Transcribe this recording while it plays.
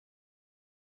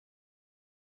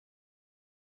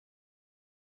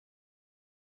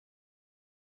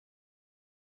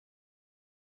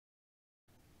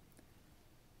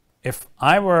If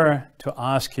I were to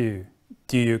ask you,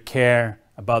 do you care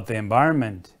about the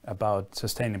environment, about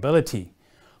sustainability?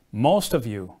 Most of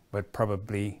you would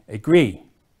probably agree.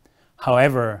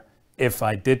 However, if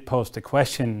I did pose the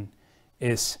question,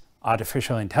 is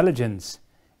artificial intelligence,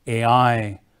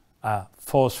 AI, a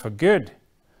force for good?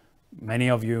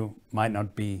 Many of you might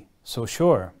not be so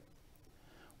sure.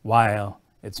 While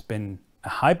it's been a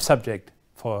hype subject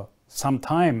for some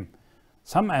time,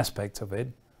 some aspects of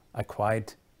it are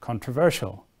quite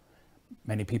controversial.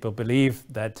 Many people believe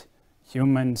that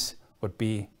humans would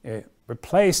be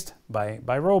replaced by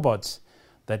robots,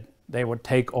 that they would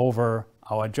take over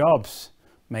our jobs,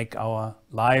 make our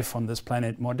life on this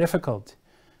planet more difficult,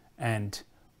 and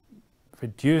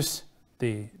reduce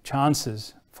the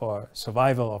chances for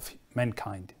survival of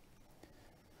mankind.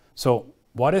 So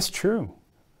what is true?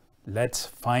 Let's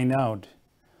find out.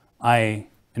 I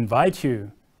invite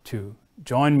you to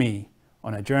join me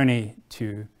on a journey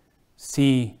to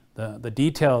see the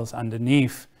details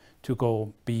underneath, to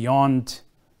go beyond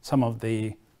some of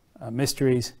the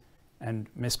mysteries and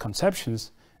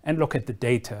misconceptions and look at the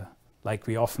data like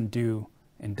we often do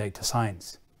in data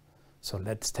science. So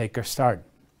let's take a start.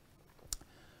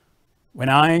 When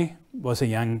I was a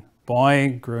young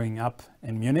boy growing up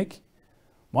in Munich,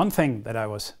 one thing that I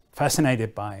was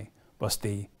fascinated by was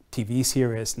the TV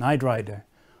series Knight Rider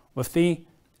with the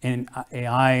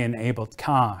AI-enabled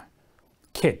car,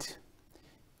 Kit.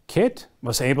 Kit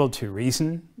was able to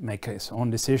reason, make his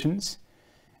own decisions,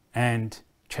 and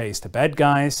chase the bad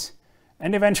guys,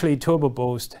 and eventually turbo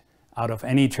boost out of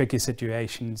any tricky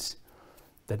situations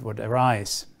that would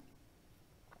arise.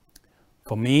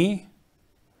 For me,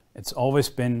 it's always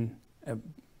been a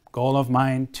goal of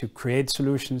mine to create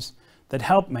solutions that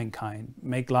help mankind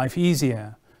make life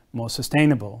easier, more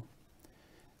sustainable.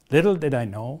 Little did I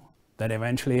know that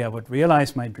eventually I would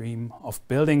realize my dream of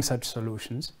building such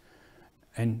solutions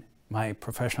in my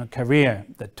professional career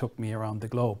that took me around the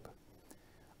globe.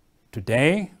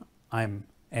 Today, I'm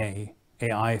an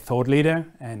AI thought leader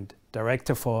and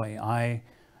director for AI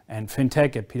and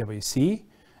FinTech at PwC,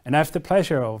 and I have the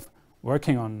pleasure of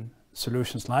working on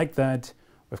solutions like that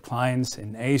with clients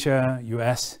in Asia,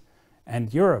 US,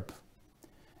 and Europe.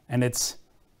 And it's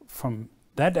from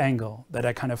that angle that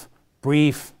I kind of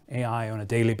brief AI on a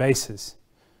daily basis.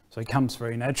 So it comes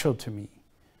very natural to me.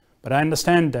 But I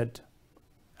understand that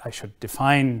I should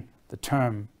define the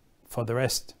term for the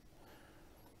rest.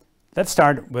 Let's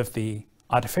start with the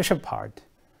artificial part.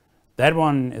 That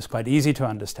one is quite easy to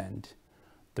understand.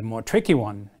 The more tricky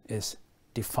one is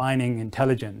defining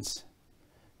intelligence.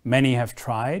 Many have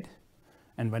tried,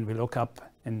 and when we look up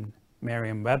in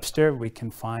Merriam-Webster, we can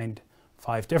find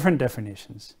 5 different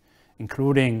definitions,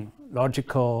 including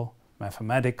logical,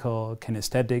 mathematical,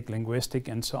 kinesthetic, linguistic,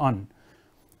 and so on.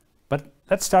 But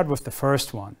let's start with the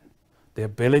first one, the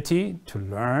ability to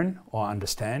learn or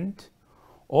understand,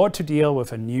 or to deal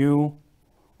with a new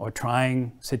or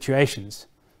trying situations,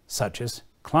 such as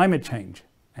climate change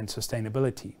and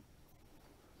sustainability.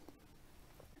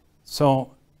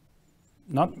 So,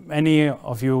 not many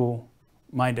of you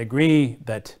might agree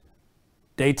that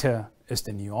data is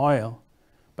the new oil,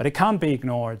 but it can't be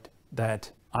ignored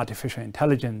that artificial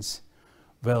intelligence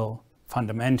will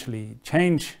fundamentally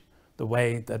change the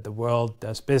way that the world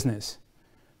does business.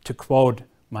 To quote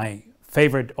my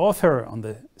favorite author on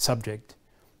the subject,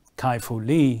 Kai-Fu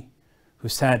Lee, who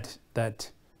said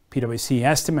that PwC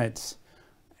estimates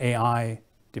AI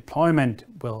deployment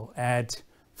will add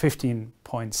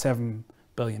 $15.7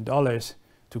 billion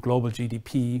to global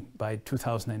GDP by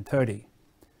 2030.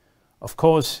 Of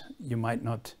course, you might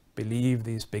not believe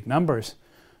these big numbers,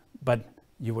 but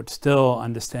you would still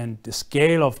understand the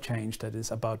scale of change that is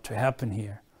about to happen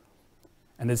here.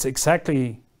 And it's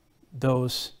exactly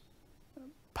those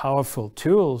powerful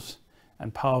tools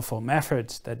and powerful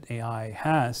methods that AI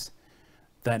has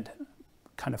that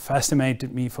kind of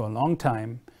fascinated me for a long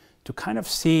time, to kind of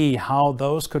see how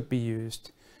those could be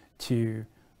used to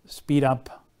speed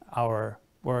up our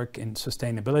work in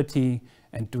sustainability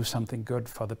and do something good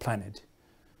for the planet.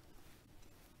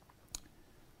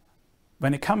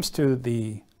 When it comes to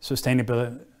the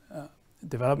sustainable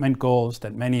development goals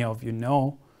that many of you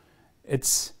know,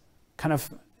 it's kind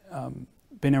of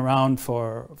been around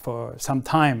for some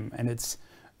time, and it's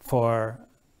for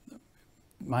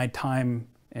my time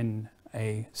in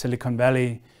a Silicon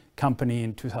Valley company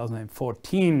in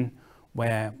 2014,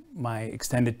 where my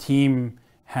extended team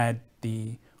had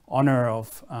the honor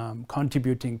of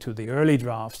contributing to the early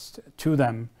drafts to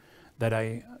them, that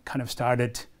I kind of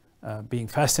started being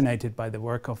fascinated by the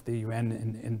work of the UN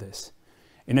in this.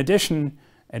 In addition,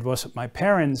 it was my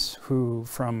parents who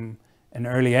from an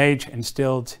early age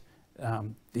instilled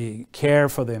the care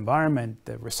for the environment,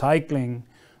 the recycling,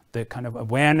 the kind of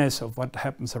awareness of what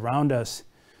happens around us,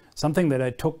 something that I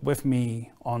took with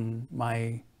me on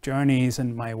my journeys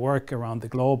and my work around the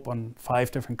globe on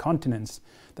 5 different continents,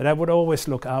 that I would always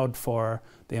look out for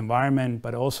the environment,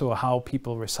 but also how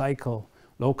people recycle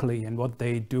locally and what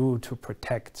they do to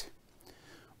protect.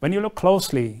 When you look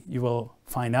closely, you will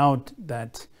find out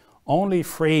that only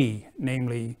 3,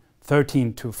 namely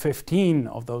 13 to 15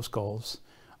 of those goals,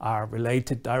 are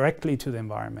related directly to the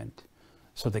environment.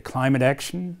 So the climate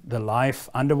action, the life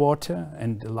underwater,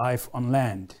 and the life on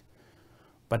land.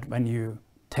 But when you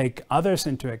take others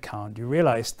into account, you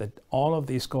realize that all of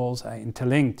these goals are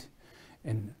interlinked.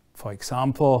 In, for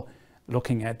example,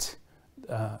 looking at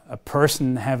a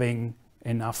person having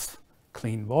enough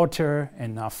clean water,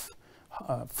 enough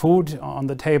food on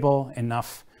the table,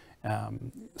 enough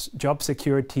job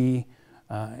security,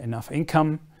 enough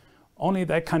income. Only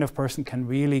that kind of person can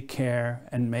really care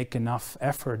and make enough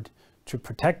effort to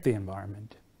protect the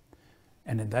environment.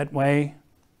 And in that way,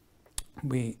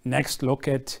 we next look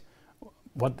at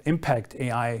what impact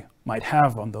AI might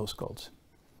have on those goals.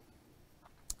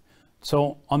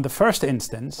 So on the first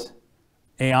instance,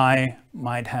 AI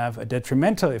might have a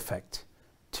detrimental effect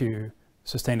to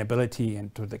sustainability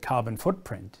and to the carbon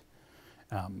footprint.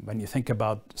 When you think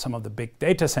about some of the big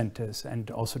data centers and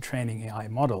also training AI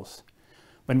models.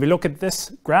 When we look at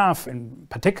this graph in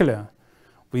particular,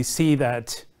 we see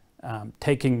that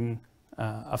taking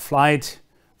a flight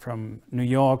from New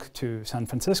York to San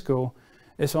Francisco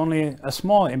is only a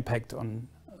small impact on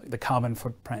the carbon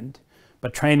footprint,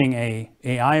 but training an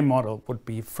AI model would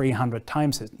be 300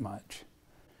 times as much.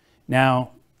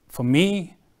 Now, for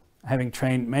me, having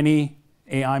trained many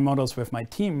AI models with my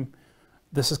team,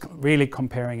 this is really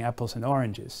comparing apples and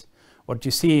oranges. What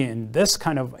you see in this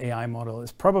kind of AI model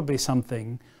is probably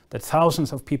something that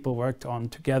thousands of people worked on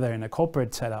together in a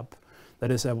corporate setup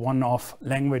that is a one-off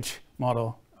language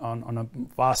model on a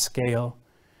vast scale,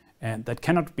 and that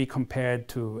cannot be compared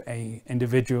to an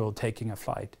individual taking a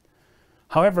flight.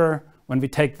 However, when we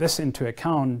take this into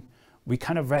account, we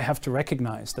kind of have to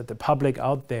recognize that the public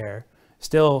out there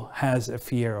still has a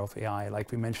fear of AI,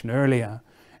 like we mentioned earlier,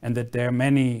 and that there are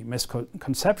many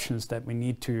misconceptions that we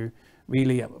need to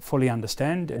really fully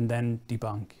understand and then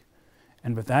debunk.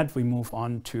 And with that, we move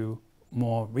on to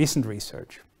more recent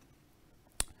research.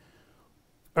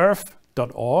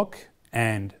 Earth.org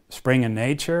and Spring and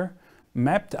Nature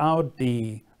mapped out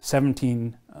the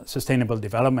 17 Sustainable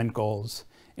Development Goals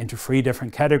into 3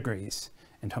 different categories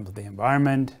in terms of the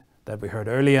environment that we heard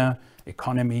earlier,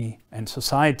 economy, and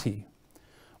society.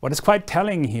 What is quite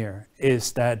telling here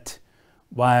is that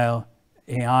while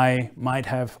AI might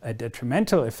have a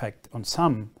detrimental effect on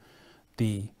some,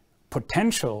 the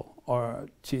potential or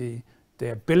the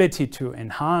ability to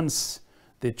enhance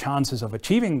the chances of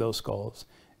achieving those goals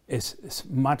is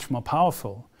much more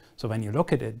powerful. So when you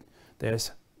look at it,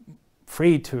 there's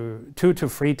 2 to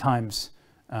 3 times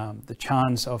the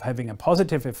chance of having a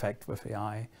positive effect with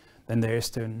AI than there is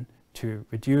to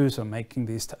reduce or making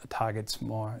these targets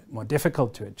more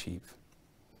difficult to achieve.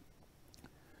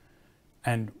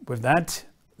 And with that,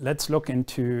 let's look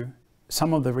into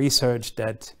some of the research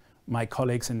that my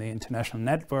colleagues in the international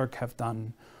network have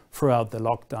done throughout the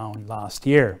lockdown last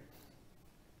year.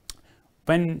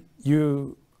 When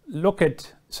you look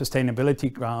at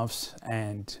sustainability graphs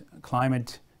and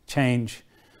climate change,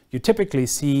 you typically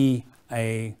see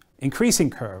an increasing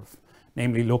curve,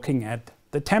 namely looking at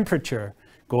the temperature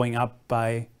going up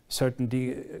by certain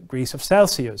degrees of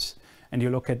Celsius. And you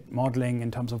look at modeling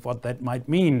in terms of what that might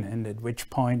mean and at which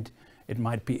point it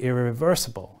might be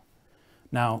irreversible.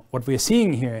 Now, what we're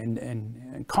seeing here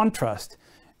in contrast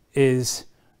is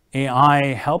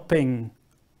AI helping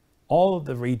all of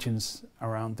the regions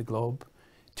around the globe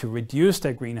to reduce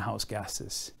their greenhouse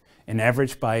gases, in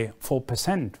average by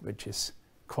 4%, which is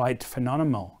quite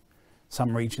phenomenal.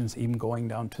 Some regions even going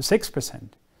down to 6%.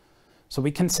 So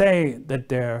we can say that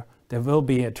there will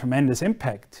be a tremendous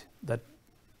impact, that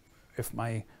if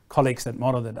my colleagues that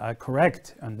modeled it are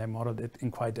correct, and they modeled it in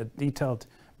quite a detailed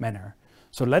manner.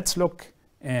 So let's look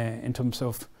in terms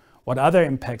of what other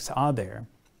impacts are there.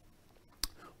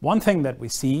 One thing that we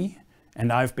see,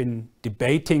 and I've been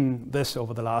debating this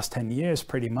over the last 10 years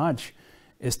pretty much,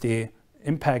 is the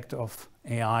impact of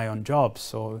AI on jobs.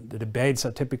 So the debates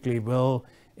are typically, will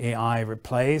AI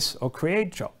replace or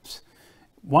create jobs?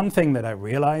 One thing that I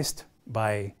realized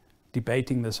by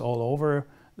debating this all over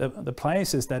the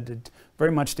place is that it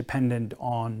very much dependent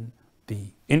on the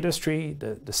industry,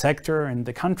 the sector, and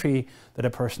the country that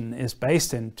a person is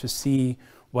based in to see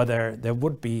whether there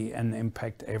would be an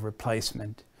impact, a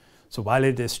replacement. So while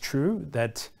it is true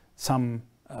that some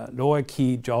lower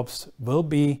key jobs will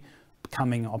be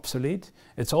becoming obsolete.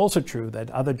 It's also true that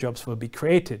other jobs will be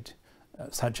created,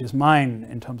 such as mine,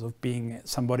 in terms of being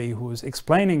somebody who is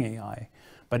explaining AI.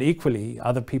 But equally,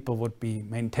 other people would be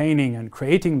maintaining and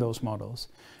creating those models.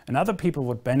 And other people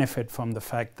would benefit from the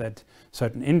fact that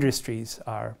certain industries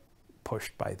are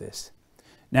pushed by this.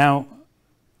 Now,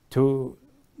 to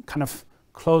kind of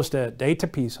close the data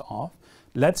piece off,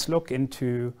 let's look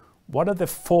into what are the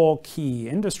 4 key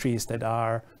industries that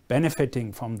are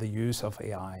benefiting from the use of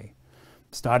AI.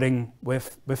 Starting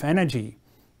with energy.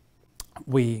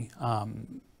 We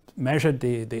measured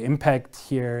the impact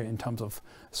here in terms of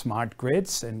smart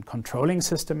grids and controlling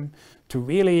system to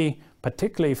really,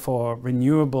 particularly for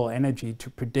renewable energy, to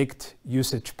predict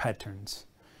usage patterns.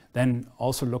 Then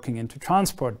also looking into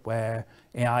transport, where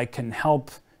AI can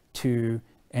help to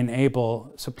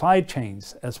enable supply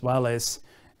chains as well as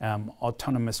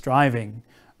autonomous driving,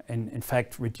 and in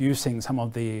fact reducing some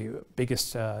of the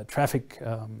biggest traffic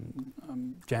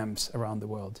jams around the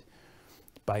world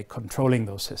by controlling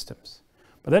those systems.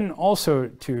 But then also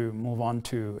to move on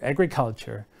to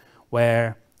agriculture,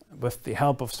 where with the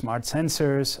help of smart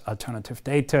sensors, alternative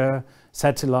data,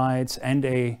 satellites, and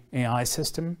an AI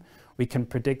system, we can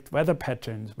predict weather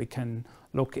patterns. We can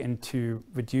look into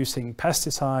reducing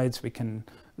pesticides. We can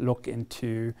look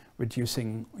into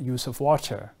reducing use of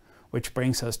water, which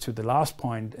brings us to the last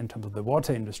point in terms of the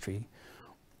water industry.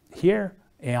 Here,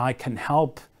 AI can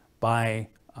help by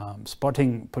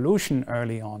spotting pollution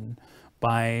early on,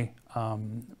 by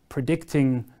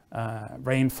predicting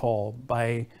rainfall,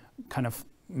 by kind of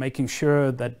making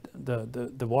sure that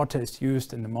the water is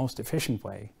used in the most efficient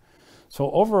way.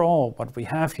 So overall, what we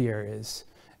have here is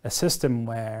a system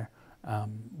where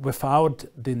without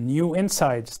the new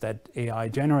insights that AI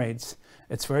generates,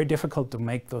 it's very difficult to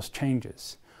make those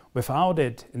changes. Without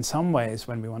it, in some ways,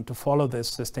 when we want to follow the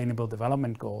Sustainable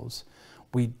Development Goals,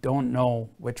 we don't know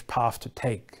which path to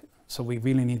take. So we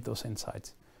really need those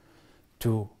insights.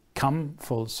 To come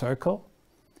full circle,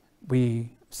 we've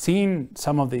seen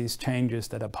some of these changes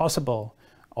that are possible,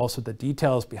 also the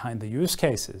details behind the use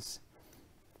cases.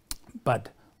 But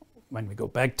when we go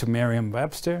back to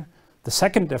Merriam-Webster, the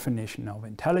second definition of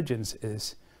intelligence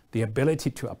is the ability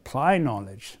to apply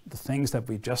knowledge, the things that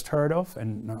we just heard of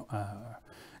and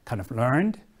kind of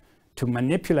learned, to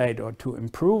manipulate or to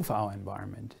improve our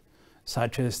environment,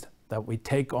 such as that we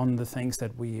take on the things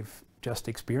that we've just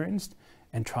experienced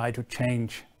and try to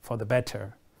change for the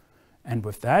better. And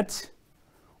with that,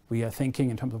 we are thinking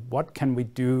in terms of what can we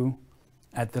do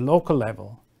at the local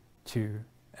level to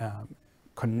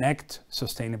connect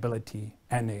sustainability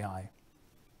and AI.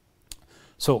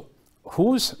 So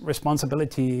whose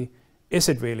responsibility is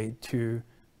it really to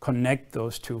connect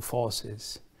those two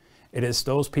forces? It is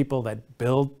those people that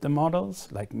build the models,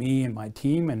 like me and my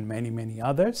team and many, many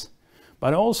others,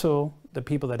 but also the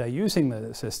people that are using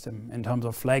the system in terms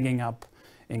of flagging up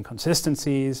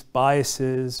inconsistencies,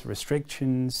 biases,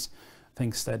 restrictions,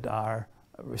 things that are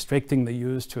restricting the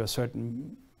use to a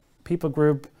certain people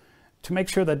group, to make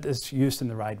sure that it's used in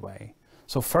the right way.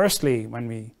 So firstly, when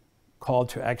we call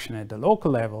to action at the local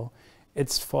level,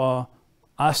 it's for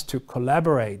us to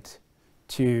collaborate,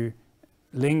 to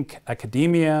link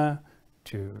academia,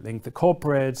 to link the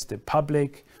corporates, the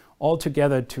public, all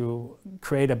together to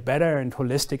create a better and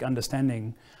holistic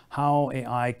understanding how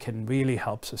AI can really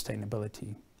help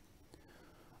sustainability.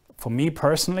 For me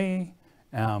personally,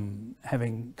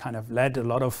 having kind of led a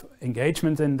lot of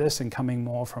engagement in this and coming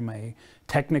more from a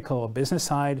technical or business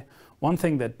side, one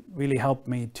thing that really helped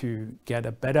me to get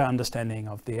a better understanding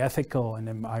of the ethical and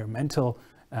environmental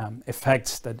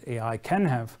effects that AI can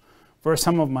have were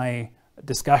some of my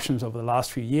discussions over the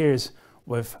last few years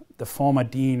with the former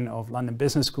Dean of London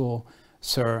Business School,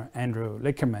 Sir Andrew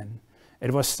Lickerman.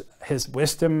 It was his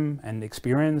wisdom and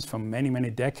experience from many, many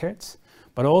decades,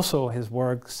 but also his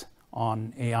works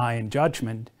on AI and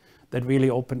judgment that really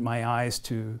opened my eyes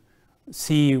to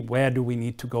see where do we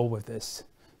need to go with this.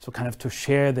 So kind of to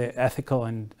share the ethical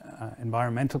and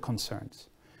environmental concerns.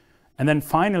 And then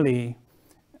finally,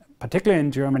 particularly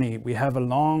in Germany, we have a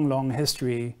long, long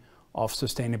history of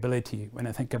sustainability. When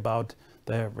I think about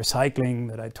the recycling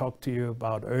that I talked to you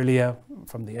about earlier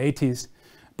from the 80s,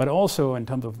 but also in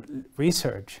terms of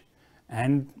research.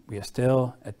 And we are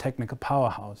still a technical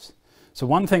powerhouse. So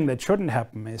one thing that shouldn't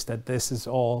happen is that this is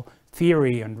all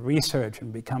theory and research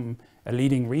and become a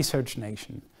leading research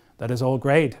nation. That is all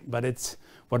great, but it's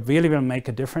what really will make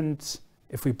a difference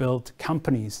if we build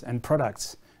companies and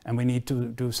products, and we need to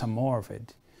do some more of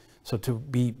it. So to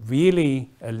be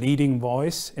really a leading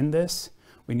voice in this,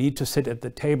 we need to sit at the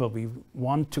table. We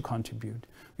want to contribute.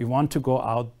 We want to go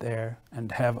out there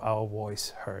and have our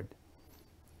voice heard.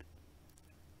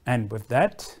 And with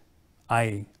that,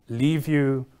 I leave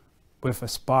you with a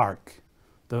spark,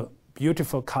 the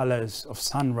beautiful colors of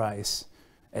sunrise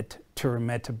at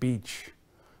Turrimetta Beach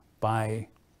by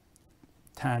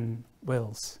Tan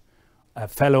Wills, a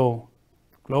fellow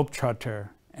globetrotter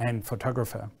and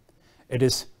photographer. It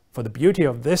is for the beauty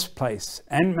of this place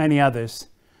and many others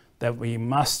that we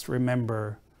must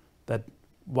remember that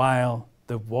while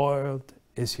the world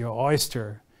is your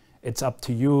oyster, it's up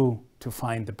to you to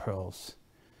find the pearls.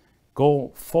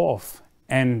 Go forth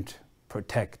and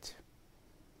protect.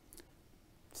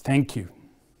 Thank you.